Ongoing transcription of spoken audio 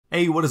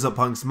Hey, what is up,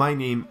 punks? My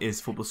name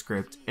is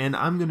FlipLaScript, and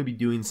I'm going to be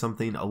doing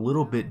something a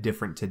little bit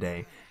different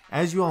today.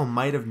 As you all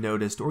might have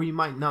noticed, or you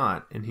might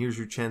not, and here's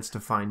your chance to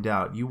find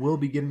out, you will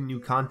be getting new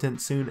content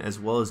soon as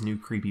well as new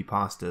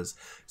creepypastas.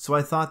 So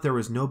I thought there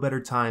was no better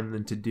time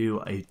than to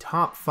do a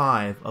top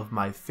 5 of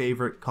my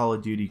favorite Call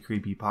of Duty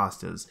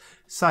creepypastas.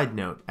 Side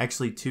note,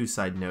 actually 2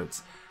 side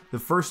notes. The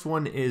first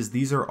one is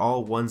these are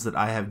all ones that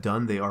I have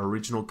done. They are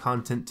original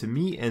content to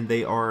me, and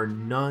they are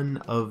none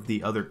of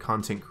the other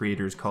content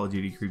creators' Call of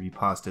Duty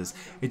creepypastas.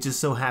 It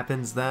just so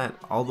happens that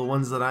all the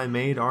ones that I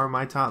made are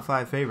my top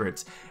 5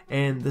 favorites.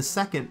 And the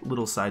second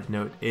little side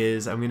note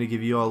is I'm going to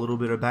give you all a little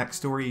bit of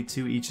backstory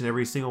to each and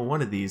every single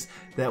one of these.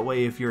 That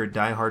way, if you're a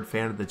diehard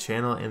fan of the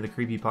channel and the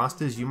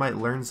creepypastas, you might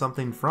learn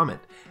something from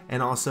it.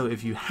 And also,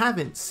 if you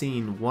haven't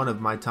seen one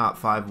of my top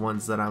 5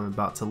 ones that I'm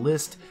about to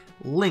list,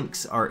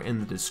 links are in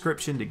the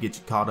description to get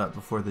you caught up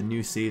before the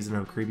new season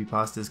of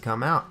creepypastas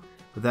come out.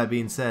 With that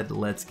being said,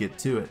 let's get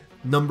to it.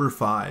 Number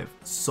 5,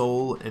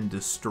 Soul and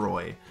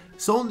Destroy.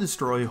 Soul and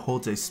Destroy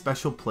holds a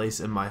special place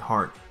in my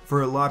heart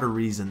for a lot of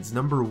reasons.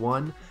 Number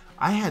 1,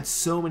 I had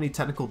so many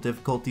technical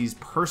difficulties,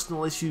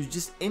 personal issues,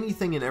 just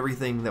anything and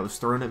everything that was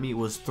thrown at me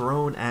was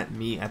thrown at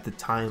me at the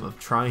time of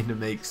trying to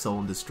make Soul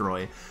and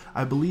Destroy.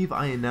 I believe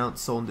I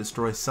announced Soul and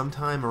Destroy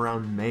sometime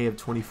around May of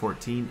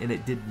 2014, and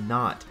it did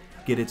not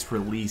get its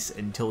release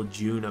until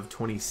June of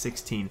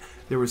 2016.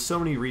 There were so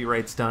many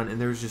rewrites done, and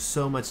there was just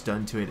so much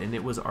done to it, and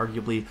it was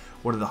arguably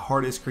one of the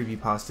hardest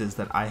creepypastas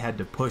that I had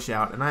to push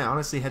out, and I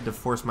honestly had to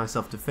force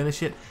myself to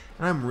finish it,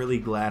 and I'm really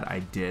glad I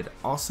did.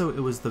 Also, it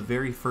was the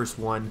very first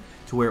one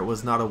to where it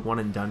was not a one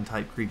and done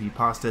type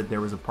creepypasta.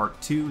 There was a part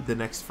 2 the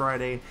next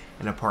Friday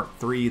and a part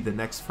 3 the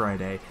next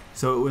Friday,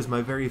 so it was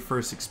my very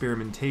first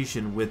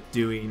experimentation with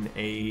doing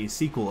a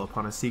sequel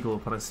upon a sequel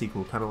upon a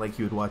sequel, kind of like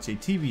you would watch a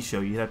TV show.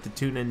 You'd have to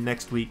tune in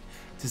next week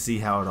to see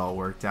how it all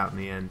worked out in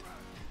the end.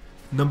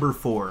 Number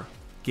 4,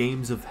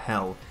 Games of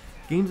Hell.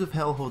 Games of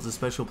Hell holds a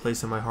special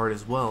place in my heart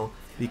as well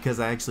because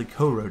I actually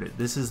co-wrote it.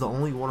 This is the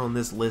only one on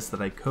this list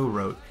that I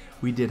co-wrote.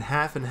 We did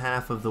half and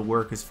half of the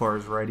work as far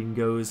as writing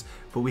goes,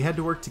 but we had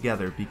to work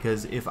together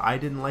because if I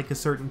didn't like a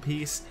certain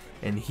piece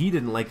and he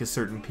didn't like a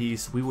certain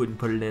piece, we wouldn't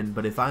put it in,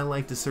 but if I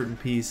liked a certain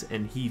piece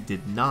and he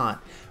did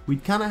not,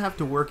 we'd kind of have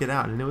to work it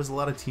out, and it was a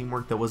lot of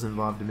teamwork that was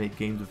involved to make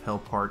Games of Hell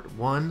Part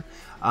 1,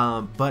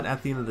 but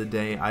at the end of the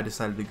day, I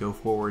decided to go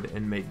forward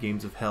and make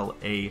Games of Hell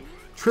a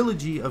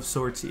trilogy of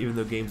sorts, even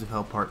though Games of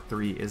Hell Part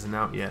 3 isn't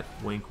out yet.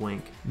 Wink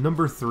wink.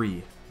 Number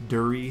 3,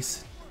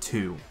 Durice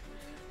 2.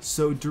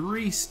 So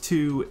Durice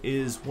 2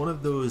 is one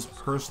of those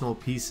personal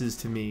pieces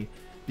to me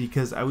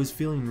because I was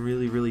feeling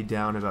really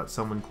down about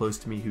someone close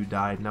to me who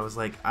died, and I was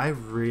like, I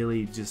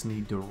really just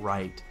need to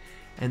write.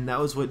 And that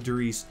was what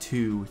Durice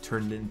 2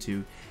 turned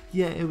into.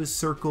 Yeah, it was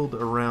circled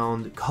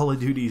around Call of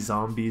Duty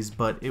Zombies,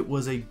 but it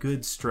was a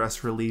good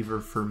stress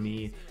reliever for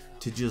me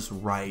to just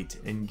write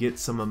and get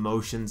some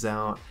emotions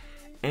out.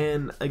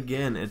 And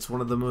again, it's one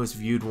of the most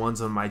viewed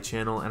ones on my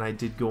channel, and I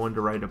did go on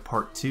to write a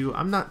part 2.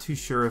 I'm not too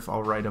sure if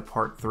I'll write a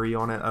part 3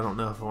 on it. I don't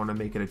know if I want to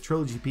make it a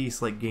trilogy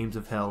piece like Games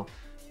of Hell,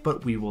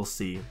 but we will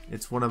see.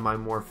 It's one of my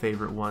more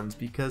favorite ones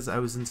because I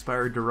was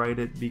inspired to write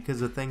it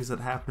because of things that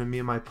happened to me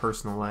in my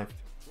personal life.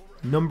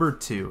 Number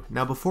 2.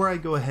 Now before I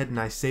go ahead and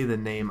I say the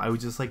name, I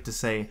would just like to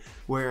say,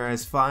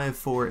 whereas 5,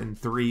 4, and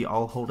 3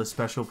 all hold a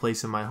special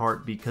place in my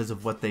heart because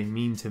of what they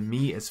mean to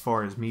me as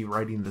far as me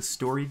writing the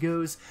story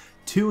goes,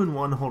 2 and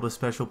 1 hold a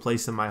special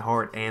place in my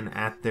heart and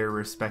at their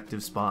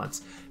respective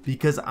spots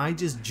because I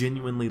just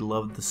genuinely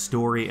love the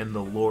story and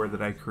the lore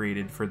that I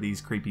created for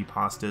these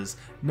creepypastas.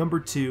 Number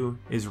 2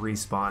 is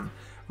Respawn.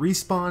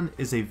 Respawn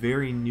is a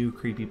very new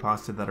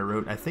creepypasta that I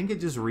wrote. I think it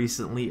just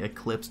recently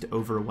eclipsed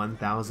over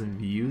 1,000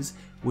 views,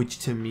 which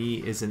to me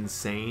is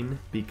insane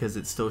because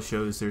it still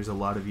shows there's a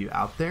lot of you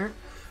out there.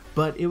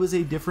 But it was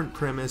a different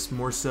premise,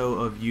 more so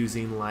of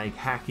using like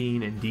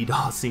hacking and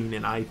DDoSing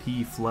and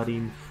IP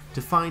flooding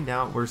to find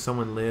out where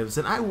someone lives,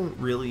 and I won't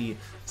really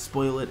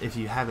spoil it if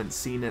you haven't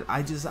seen it.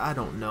 I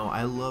don't know,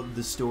 I loved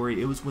the story.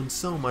 It was when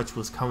so much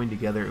was coming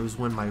together. It was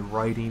when my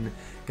writing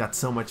got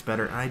so much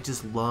better, and I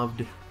just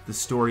loved the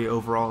story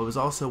overall. It was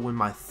also when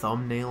my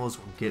thumbnails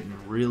were getting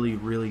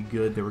really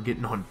good. They were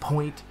getting on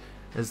point,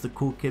 as the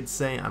cool kids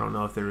say. I don't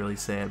know if they really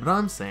say it, but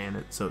I'm saying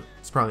it, so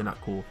it's probably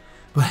not cool.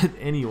 But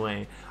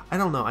anyway, I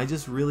don't know, I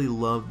just really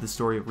loved the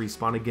story of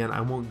Respawn. Again, I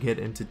won't get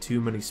into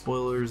too many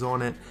spoilers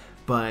on it,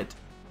 but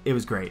it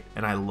was great,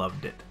 and I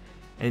loved it.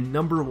 And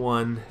number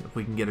 1, if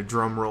we can get a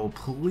drum roll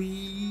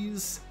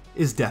please,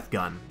 is Death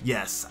Gun.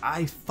 Yes,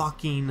 I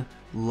fucking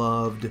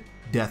loved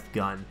Death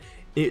Gun.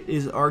 It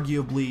is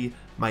arguably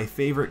my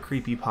favorite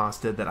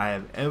creepypasta that I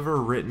have ever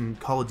written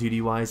Call of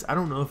Duty wise. I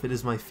don't know if it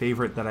is my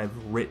favorite that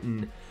I've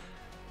written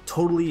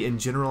totally in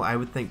general. I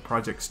would think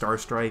Project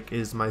Starstrike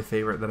is my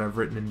favorite that I've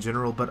written in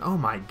general, but oh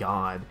my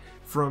god.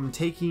 From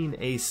taking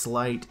a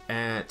slight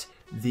at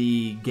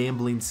the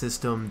gambling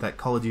system that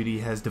Call of Duty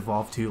has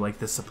devolved to, like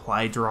the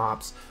supply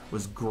drops,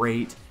 was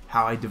great.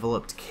 How I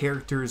developed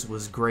characters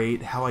was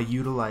great. How I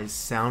utilized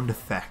sound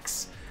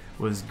effects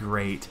was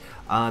great.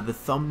 The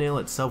thumbnail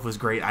itself was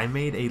great. I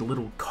made a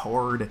little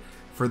card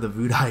for the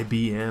Voodoo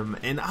IBM,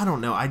 and I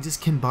don't know, I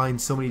just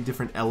combined so many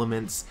different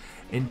elements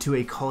into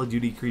a Call of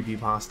Duty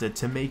creepypasta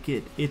to make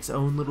it its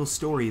own little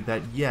story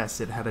that, yes,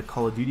 it had a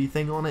Call of Duty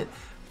thing on it,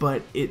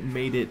 but it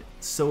made it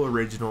so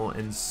original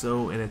and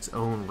so in its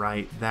own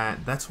right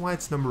that's why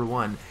it's number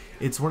one.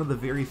 It's one of the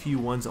very few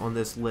ones on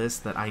this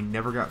list that I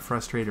never got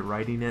frustrated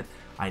writing it,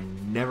 I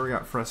never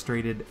got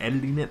frustrated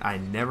editing it, I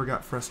never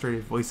got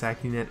frustrated voice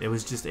acting it. It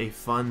was just a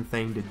fun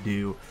thing to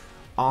do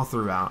all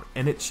throughout,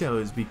 and it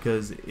shows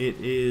because it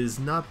is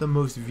not the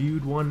most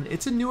viewed one.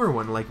 It's a newer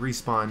one like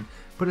Respawn,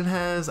 but it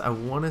has, I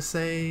want to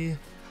say,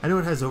 I know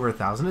it has over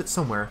 1,000. It's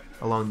somewhere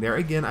along there.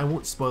 Again, I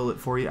won't spoil it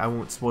for you. I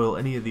won't spoil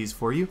any of these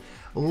for you.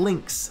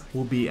 Links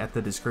will be at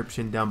the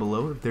description down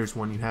below if there's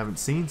one you haven't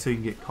seen, so you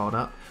can get caught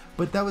up.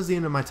 But that was the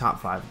end of my top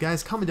 5.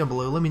 Guys, comment down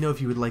below. Let me know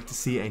if you would like to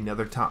see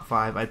another top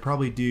 5. I'd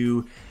probably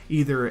do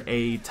either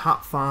a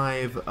top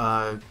 5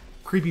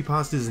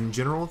 creepypastas in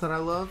general that I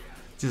love,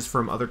 just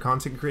from other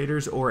content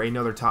creators, or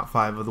another top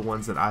 5 of the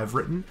ones that I've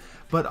written.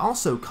 But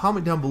also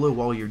comment down below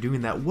while you're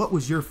doing that, what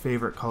was your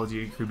favorite Call of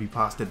Duty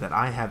creepypasta that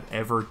I have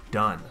ever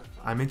done?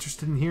 I'm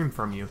interested in hearing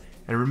from you.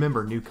 And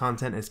remember, new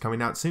content is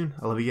coming out soon.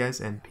 I love you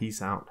guys, and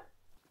peace out.